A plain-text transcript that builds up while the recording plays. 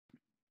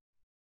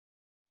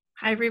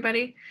Hi,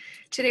 everybody.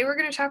 Today we're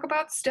going to talk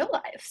about still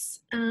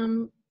lifes,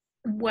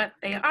 what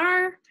they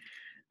are,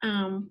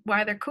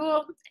 why they're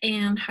cool,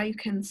 and how you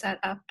can set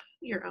up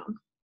your own.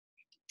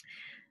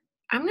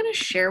 I'm going to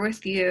share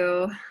with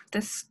you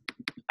this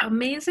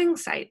amazing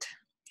site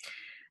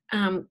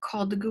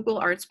called the Google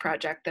Arts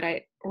Project that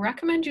I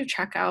recommend you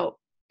check out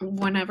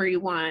whenever you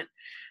want.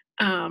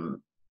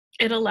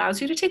 It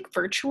allows you to take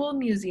virtual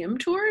museum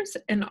tours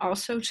and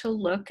also to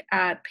look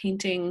at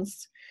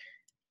paintings,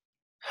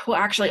 well,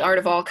 actually art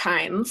of all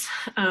kinds,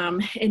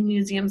 in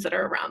museums that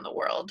are around the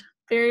world.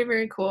 Very,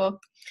 very cool.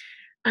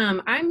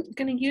 I'm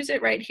going to use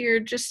it right here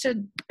just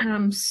to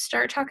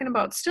start talking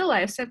about still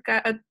lifes. I've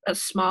got a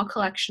small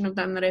collection of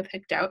them that I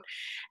picked out,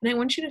 and I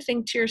want you to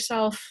think to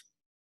yourself,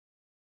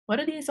 what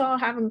do these all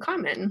have in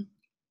common?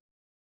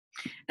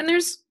 And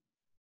there's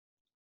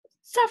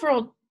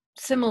several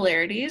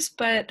similarities,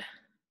 but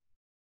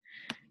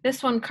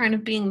this one kind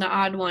of being the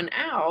odd one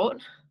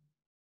out,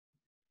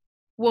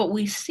 what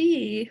we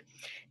see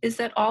is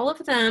that all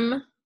of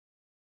them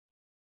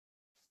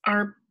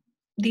are,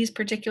 these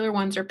particular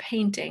ones are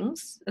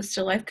paintings. A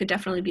still life could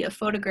definitely be a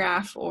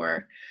photograph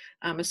or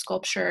a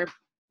sculpture.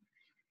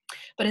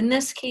 But in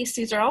this case,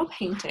 these are all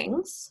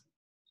paintings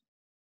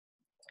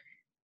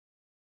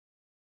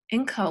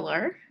in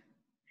color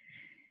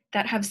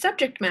that have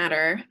subject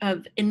matter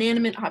of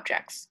inanimate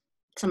objects.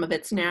 Some of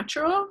it's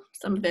natural,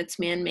 some of it's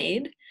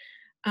man-made,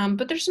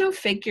 but there's no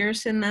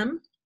figures in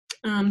them.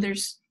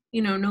 There's,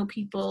 no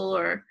people,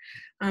 or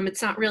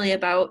it's not really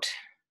about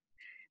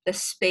the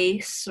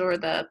space or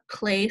the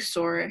place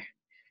or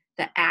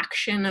the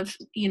action of,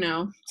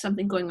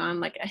 something going on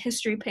like a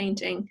history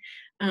painting.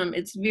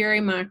 It's very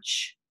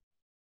much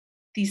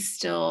these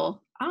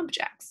still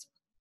objects.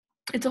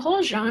 It's a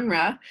whole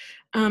genre,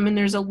 and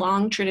there's a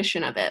long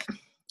tradition of it.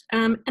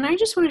 And I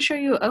just want to show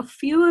you a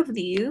few of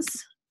these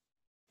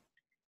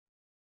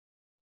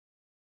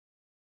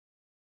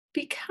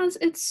because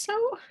it's so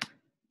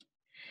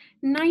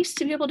nice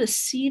to be able to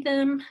see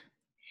them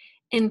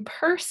in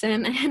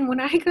person. And when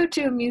I go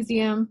to a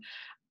museum,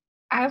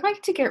 I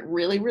like to get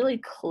really, really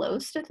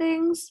close to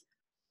things,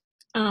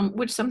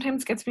 which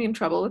sometimes gets me in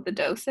trouble with the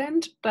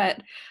docent.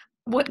 But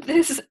what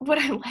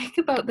I like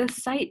about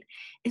this site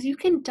is you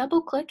can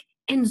double click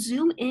and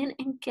zoom in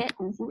and get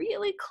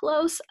really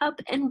close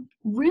up and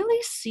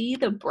really see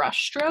the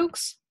brush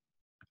strokes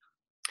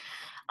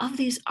of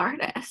these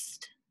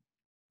artists.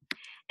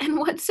 And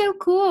what's so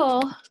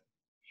cool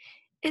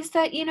is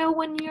that,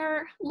 when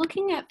you're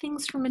looking at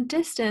things from a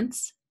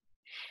distance,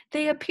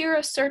 they appear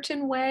a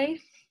certain way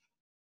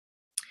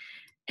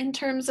in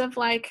terms of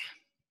like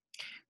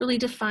really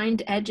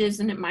defined edges,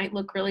 and it might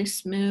look really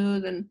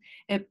smooth, and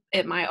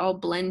it might all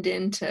blend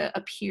in to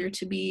appear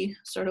to be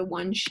sort of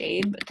one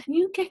shade. But then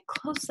you get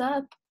close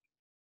up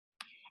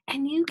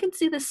and you can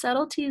see the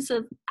subtleties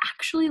of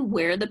actually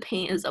where the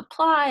paint is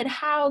applied,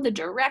 how the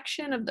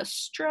direction of the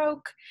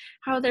stroke,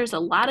 how there's a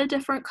lot of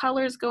different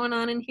colors going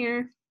on in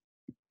here.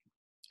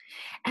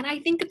 And I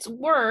think it's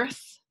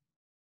worth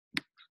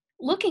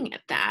looking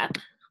at that,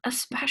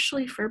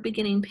 especially for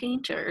beginning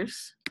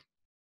painters,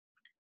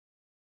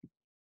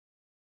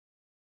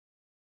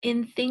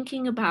 in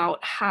thinking about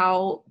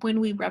how,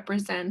 when we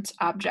represent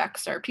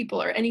objects or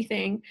people or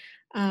anything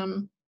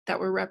that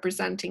we're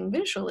representing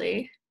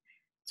visually,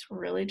 it's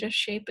really just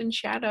shape and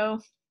shadow.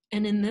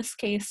 And in this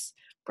case,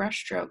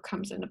 brushstroke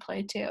comes into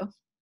play too.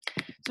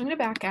 So I'm going to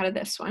back out of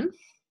this one.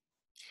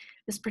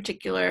 This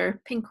particular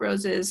Pink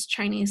Roses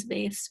Chinese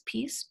vase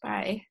piece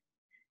by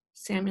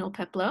Samuel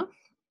Peploe.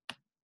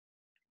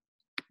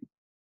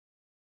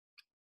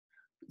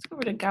 Let's go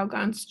over to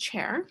Gauguin's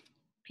Chair,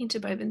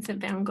 painted by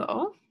Vincent van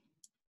Gogh,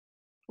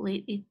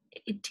 late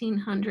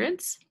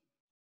 1800s.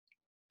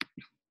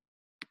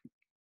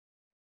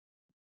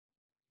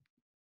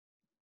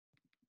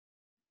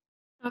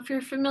 If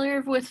you're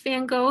familiar with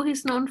Van Gogh,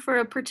 he's known for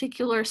a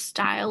particular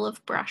style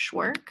of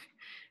brushwork,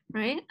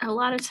 right? A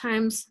lot of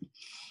times,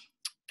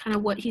 kind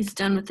of what he's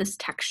done with this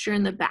texture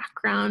in the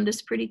background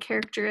is pretty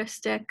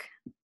characteristic.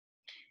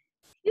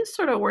 He's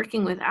sort of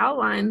working with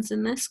outlines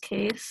in this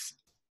case,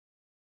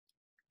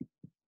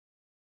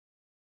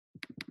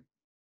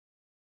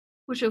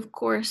 which of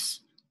course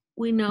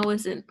we know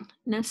isn't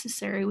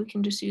necessary. We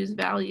can just use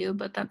value,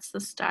 but that's the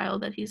style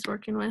that he's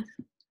working with.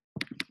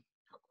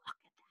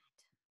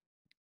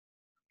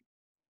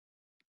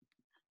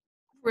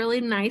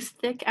 Really nice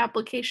thick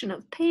application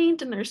of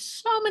paint, and there's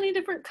so many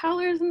different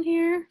colors in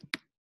here.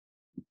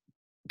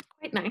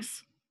 Quite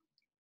nice.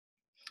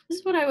 This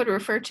is what I would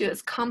refer to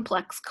as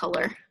complex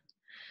color,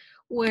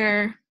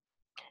 where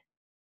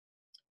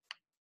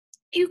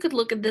you could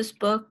look at this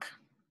book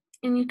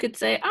and you could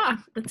say,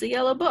 it's a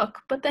yellow book,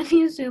 but then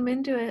you zoom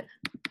into it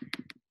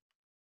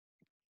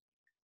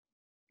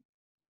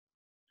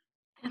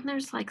and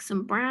there's like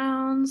some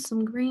browns,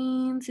 some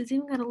greens. He's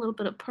even got a little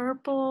bit of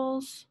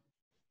purples.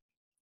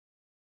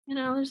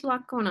 There's a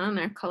lot going on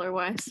there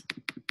color-wise.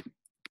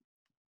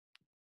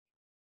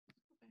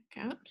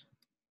 Back out.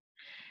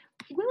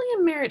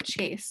 William Merritt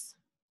Chase.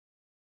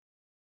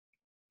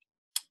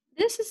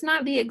 This is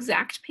not the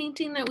exact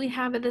painting that we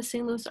have at the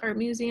St. Louis Art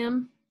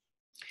Museum,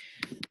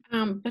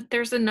 but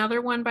there's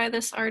another one by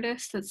this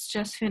artist that's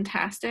just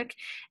fantastic.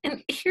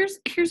 And here's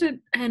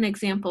an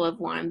example of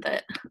one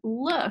that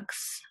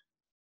looks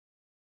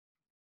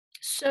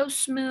so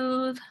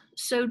smooth,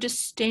 so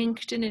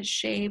distinct in its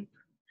shape,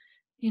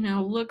 you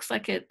know, looks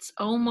like it's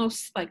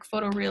almost like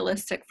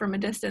photorealistic from a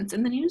distance.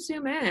 And then you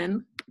zoom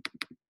in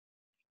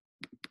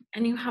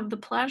and you have the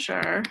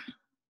pleasure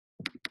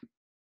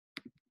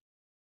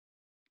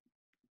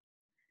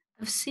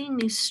of seeing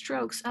these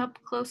strokes up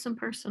close and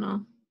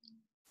personal.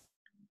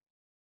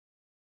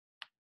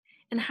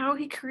 And how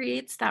he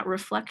creates that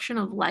reflection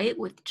of light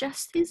with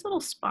just these little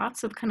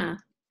spots of kind of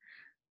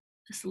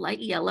this light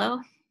yellow.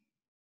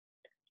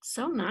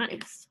 So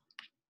nice.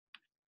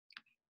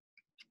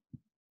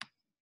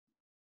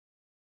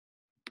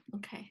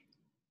 Okay.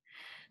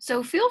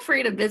 So feel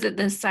free to visit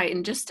this site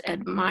and just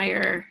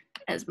admire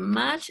as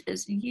much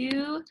as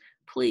you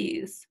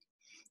please.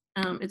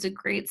 It's a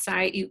great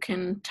site. You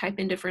can type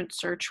in different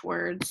search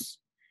words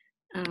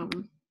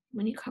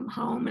when you come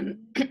home and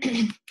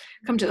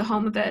come to the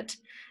home of it,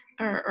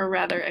 or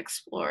rather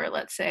explore,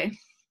 let's say.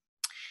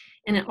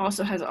 And it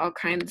also has all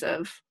kinds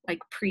of like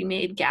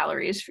pre-made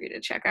galleries for you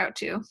to check out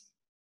too.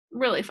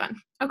 Really fun.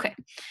 Okay,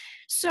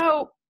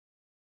 so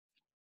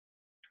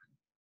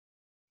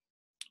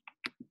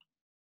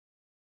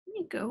let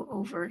me go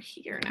over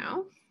here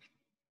now.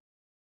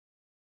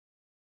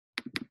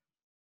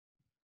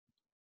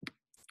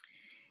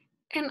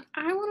 And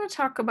I want to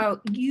talk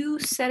about you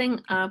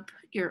setting up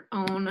your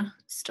own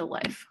still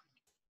life.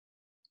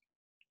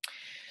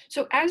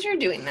 So as you're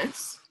doing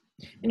this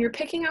and you're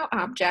picking out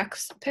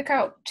objects, pick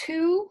out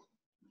 2,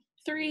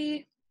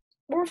 3,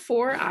 or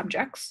 4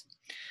 objects,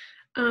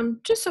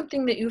 just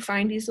something that you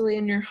find easily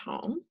in your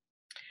home.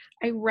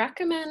 I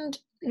recommend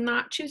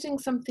not choosing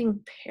something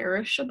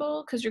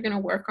perishable because you're going to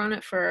work on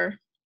it for,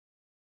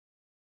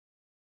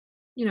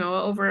 you know,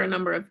 over a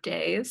number of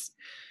days.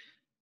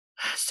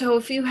 So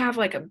if you have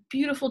like a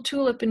beautiful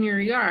tulip in your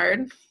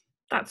yard,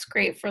 that's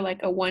great for like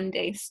a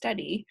one-day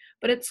study,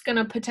 but it's going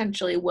to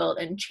potentially wilt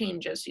and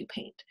change as you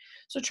paint.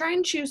 So try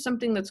and choose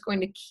something that's going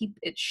to keep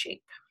its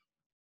shape.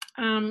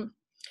 When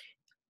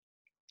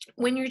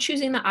you're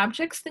choosing the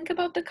objects, think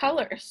about the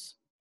colors.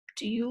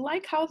 Do you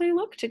like how they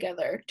look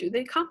together? Do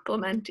they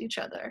complement each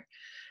other?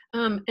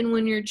 And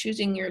when you're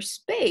choosing your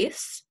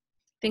space,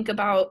 think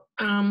about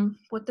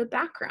what the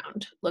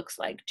background looks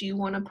like. Do you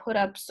want to put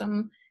up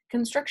some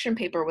construction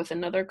paper with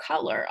another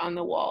color on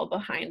the wall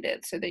behind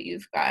it so that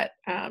you've got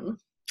you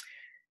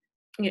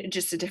know,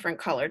 just a different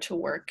color to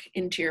work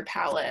into your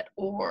palette?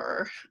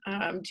 Or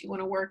do you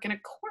want to work in a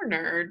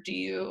corner? Do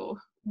you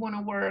want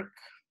to work,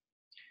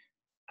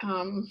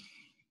 what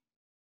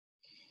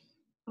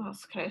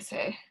else could I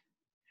say?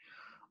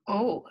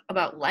 Oh,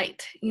 about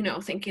light, you know,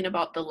 thinking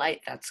about the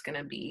light that's going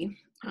to be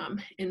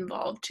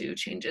involved too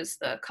changes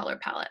the color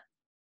palette.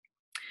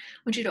 I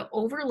want you to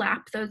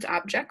overlap those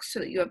objects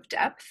so that you have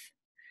depth.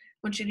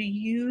 I want you to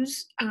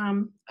use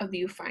a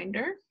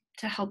viewfinder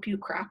to help you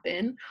crop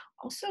in.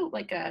 Also,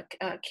 like a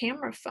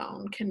camera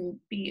phone can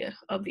be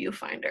a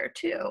viewfinder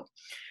too.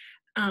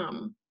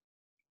 And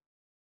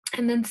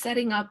then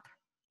setting up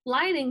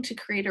lighting to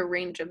create a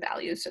range of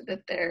values so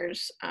that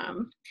there's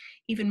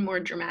even more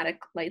dramatic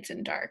lights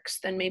and darks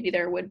than maybe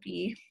there would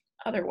be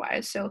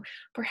otherwise. So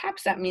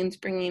perhaps that means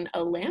bringing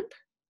a lamp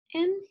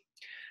in,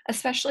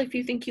 especially if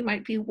you think you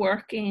might be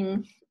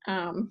working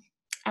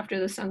after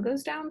the sun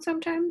goes down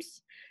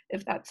sometimes,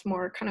 if that's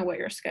more kind of what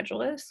your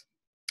schedule is.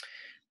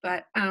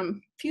 But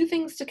few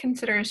things to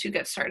consider as you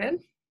get started.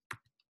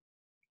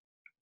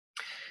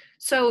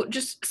 So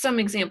just some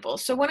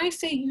examples. So when I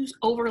say use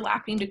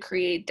overlapping to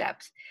create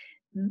depth,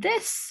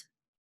 this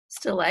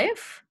still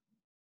life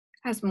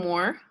has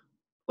more,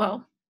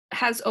 well,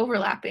 has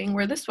overlapping,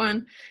 where this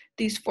one,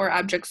 these 4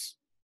 objects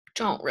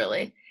don't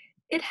really.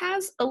 It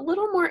has a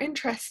little more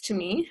interest to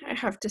me, I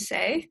have to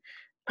say,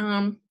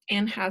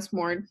 and has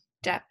more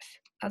depth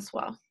as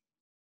well.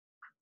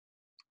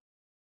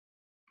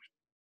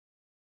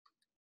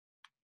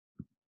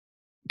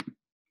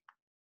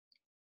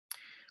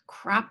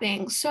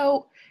 Cropping.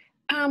 So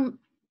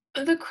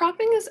the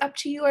cropping is up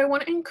to you. I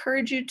want to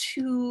encourage you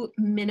to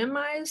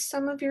minimize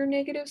some of your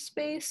negative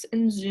space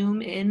and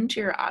zoom into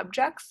your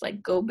objects,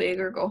 like go big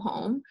or go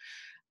home.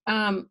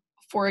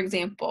 For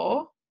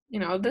example, you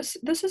know, this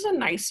is a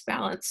nice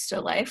balance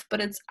still life, but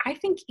it's, I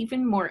think,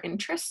 even more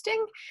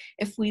interesting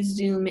if we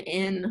zoom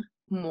in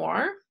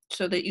more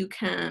so that you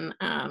can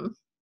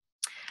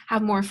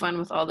have more fun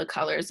with all the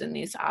colors in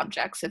these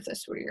objects if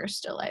this were your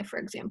still life, for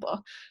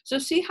example. So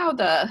see how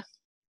I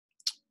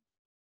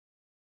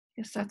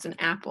guess that's an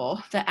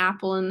apple. The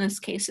apple in this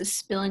case is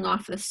spilling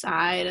off the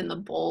side, and the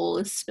bowl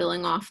is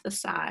spilling off the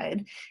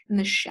side, and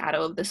the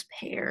shadow of this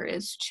pear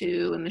is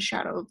too, and the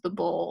shadow of the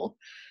bowl.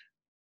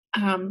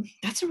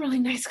 That's a really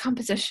nice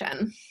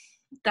composition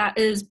that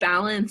is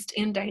balanced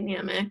and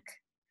dynamic.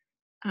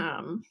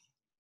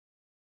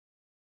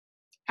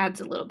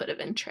 Adds a little bit of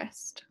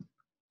interest.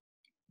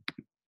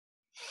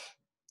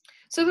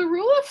 So the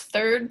rule of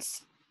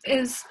thirds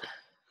is,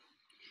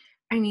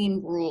 I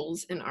mean,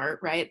 rules in art,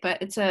 right?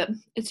 But it's a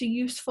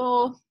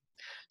useful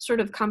sort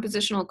of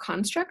compositional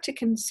construct to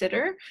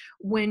consider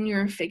when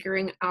you're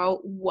figuring out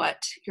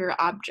what your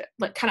object,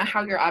 like kind of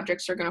how your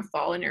objects are going to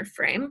fall in your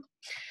frame.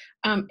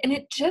 And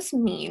it just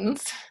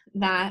means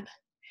that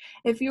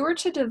if you were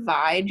to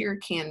divide your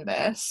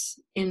canvas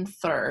in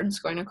thirds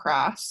going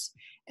across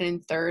and in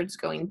thirds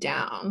going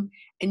down,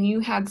 and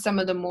you had some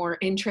of the more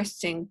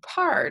interesting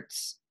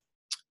parts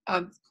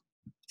of,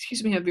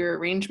 of your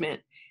arrangement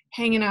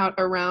hanging out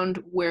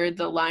around where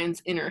the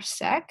lines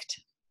intersect,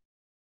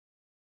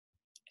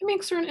 it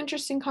makes for an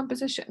interesting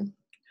composition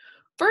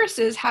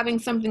versus having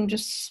something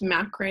just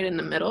smack right in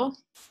the middle.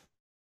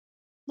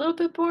 A little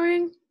bit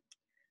boring.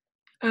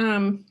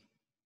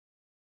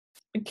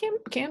 It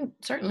can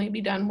certainly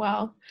be done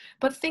well,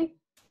 but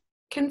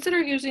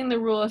consider using the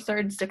rule of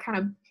thirds to kind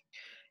of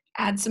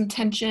add some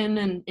tension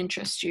and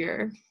interest to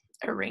your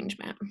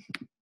arrangement.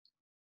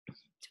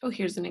 So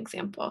here's an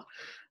example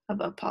of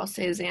a Paul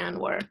Cézanne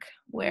work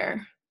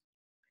where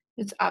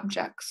it's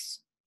objects.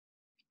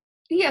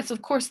 Yes,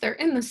 of course, they're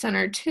in the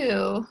center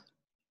too,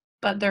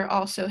 but they're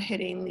also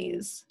hitting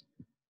these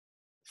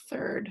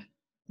third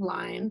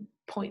line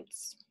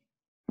points.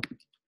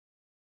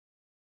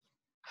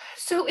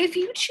 So if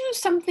you choose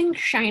something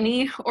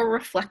shiny or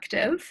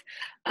reflective,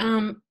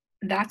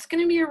 that's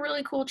going to be a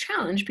really cool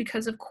challenge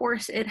because, of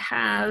course, it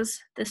has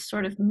this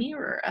sort of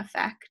mirror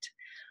effect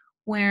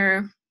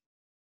where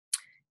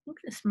I think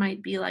this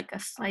might be like a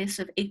slice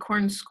of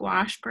acorn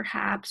squash,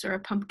 perhaps, or a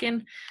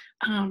pumpkin.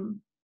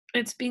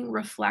 It's being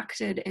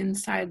reflected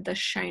inside the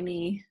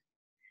shiny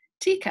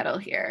tea kettle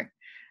here.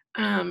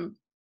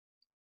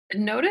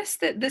 Notice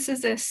that this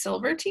is a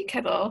silver tea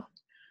kettle,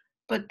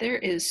 but there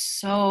is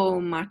so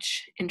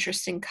much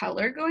interesting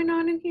color going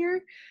on in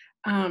here.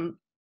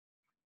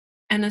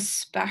 And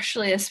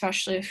especially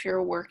if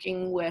you're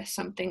working with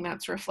something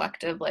that's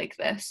reflective like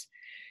this,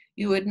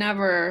 you would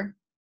never,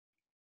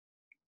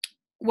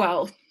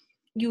 well,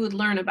 you would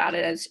learn about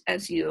it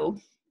as you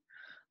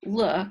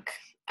look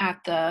at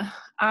the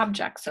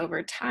objects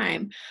over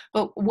time.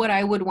 But what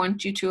I would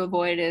want you to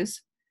avoid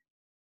is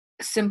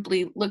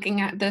simply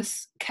looking at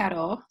this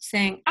kettle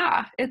saying,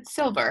 it's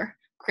silver,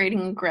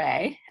 creating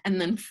gray,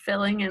 and then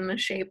filling in the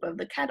shape of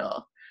the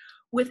kettle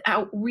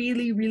without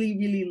really, really,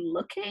 really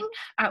looking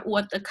at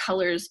what the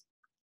colors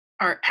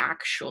are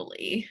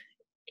actually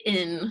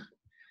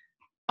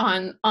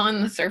on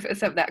the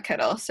surface of that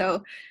kettle.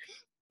 So,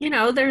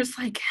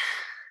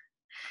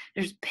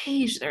 there's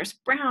beige, there's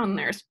brown,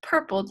 there's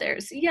purple,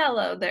 there's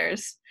yellow,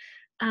 there's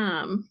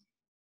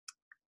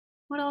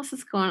what else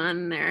is going on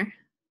in there?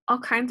 All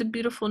kinds of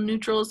beautiful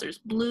neutrals. There's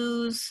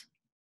blues,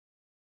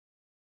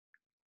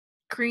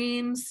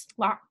 greens,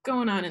 a lot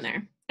going on in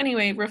there.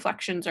 Anyway,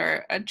 reflections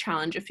are a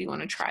challenge if you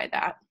want to try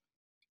that.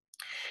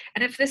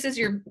 And if this is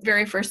your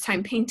very first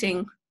time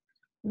painting,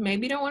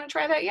 maybe you don't want to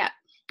try that yet.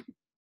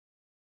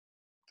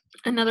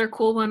 Another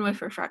cool one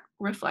with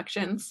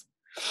reflections,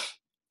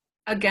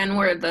 again,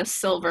 where the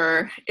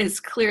silver is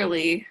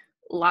clearly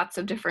lots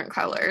of different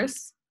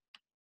colors.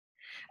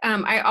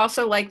 I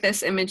also like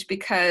this image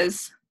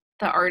because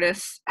the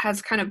artist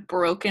has kind of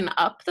broken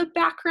up the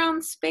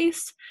background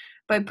space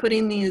by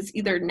putting these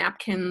either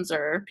napkins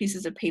or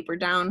pieces of paper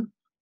down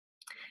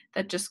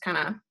that just kind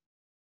of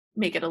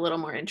make it a little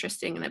more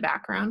interesting in the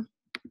background.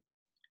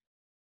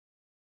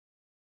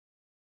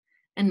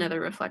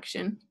 Another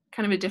reflection,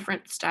 kind of a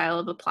different style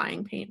of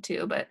applying paint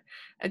too, but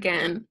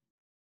again,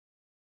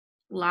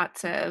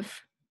 lots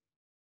of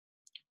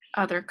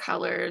other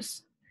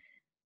colors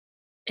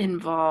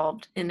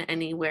involved in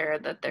anywhere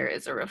that there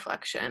is a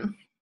reflection.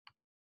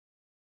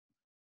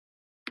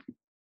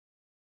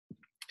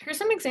 Here's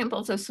some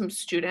examples of some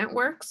student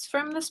works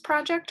from this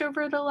project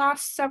over the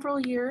last several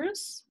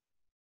years.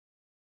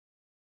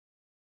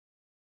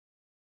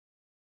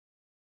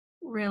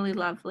 Really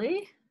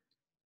lovely.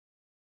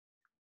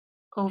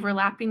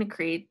 Overlapping to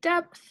create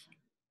depth.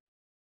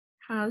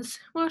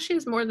 She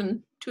has more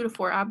than 2 to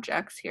 4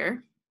 objects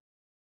here.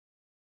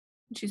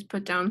 She's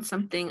put down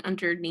something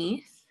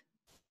underneath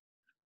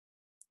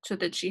so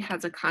that she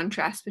has a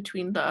contrast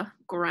between the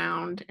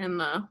ground and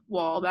the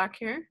wall back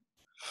here.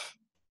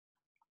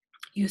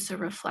 Use of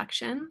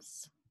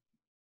reflections.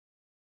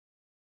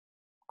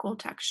 Cool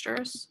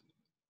textures.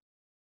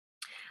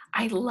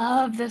 I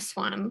love this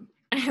one.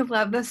 I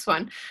love this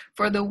one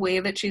for the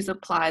way that she's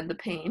applied the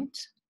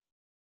paint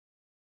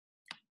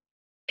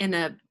in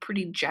a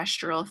pretty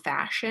gestural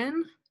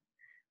fashion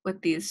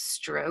with these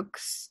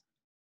strokes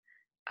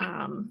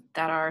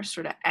that are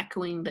sort of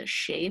echoing the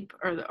shape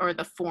or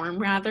the form,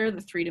 rather, the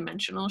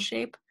three-dimensional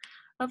shape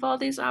of all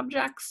these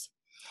objects.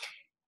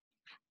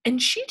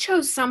 And she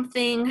chose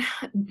something,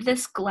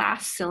 this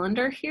glass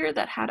cylinder here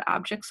that had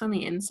objects on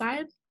the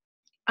inside.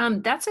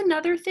 That's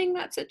another thing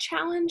that's a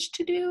challenge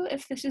to do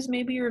if this is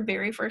maybe your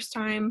very first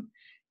time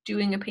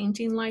doing a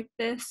painting like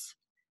this.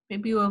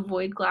 Maybe you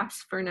avoid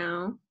glass for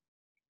now.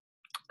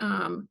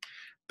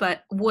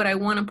 But what I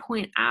want to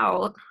point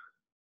out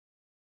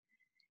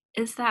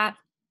is that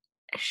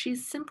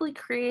she's simply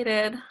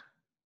created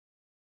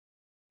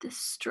this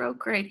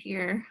stroke right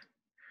here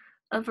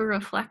of a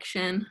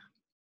reflection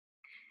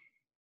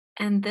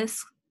and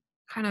this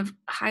kind of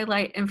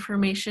highlight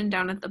information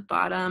down at the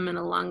bottom and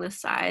along the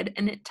side,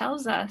 and it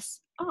tells us,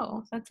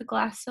 oh, that's a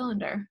glass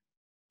cylinder.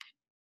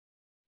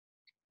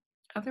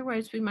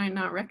 Otherwise, we might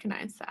not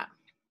recognize that.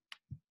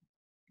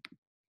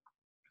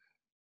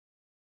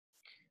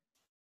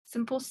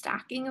 Simple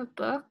stacking of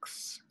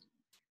books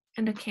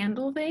and a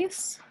candle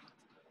vase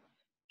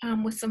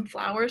with some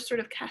flowers sort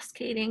of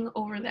cascading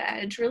over the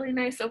edge. Really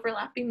nice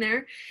overlapping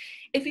there.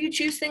 If you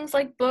choose things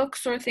like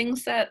books or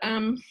things that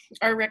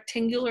are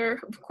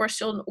rectangular, of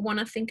course, you'll want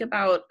to think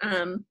about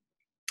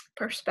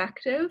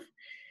perspective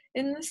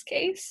in this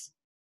case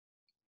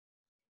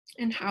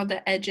and how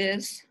the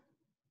edges,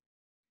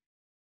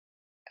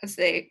 as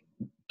they,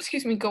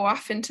 go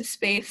off into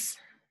space,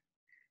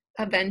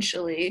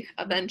 eventually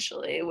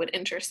would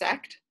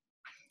intersect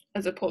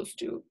as opposed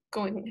to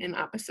going in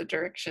opposite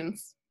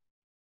directions.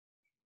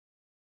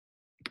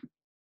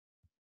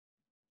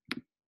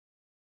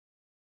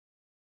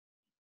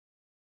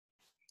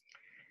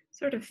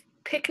 Sort of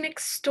picnic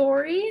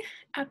story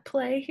at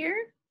play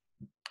here.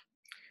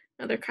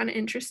 Another kind of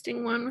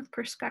interesting one with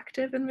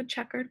perspective in the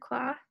checkered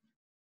cloth.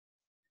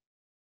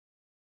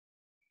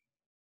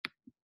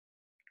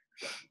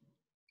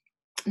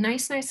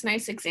 Nice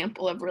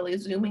example of really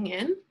zooming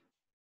in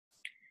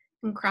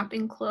and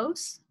cropping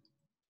close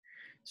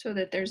so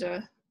that there's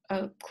a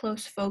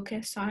close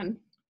focus on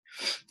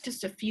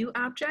just a few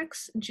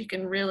objects and you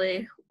can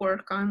really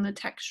work on the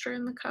texture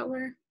and the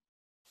color.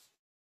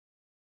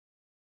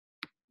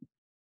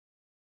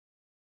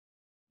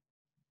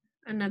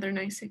 Another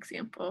nice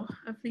example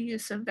of the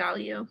use of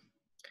value,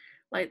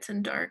 lights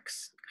and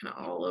darks, kind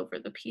of all over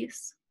the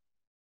piece.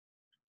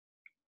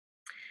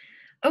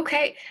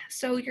 Okay,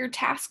 so your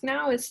task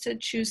now is to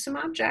choose some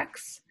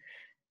objects,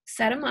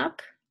 set them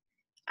up,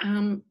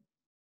 and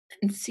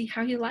see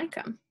how you like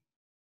them.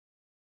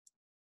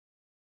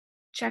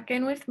 Check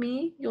in with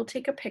me. You'll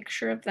take a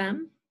picture of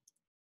them,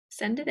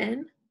 send it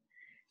in,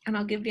 and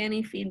I'll give you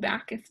any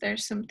feedback if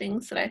there's some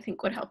things that I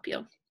think would help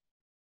you.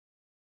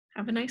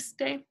 Have a nice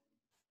day.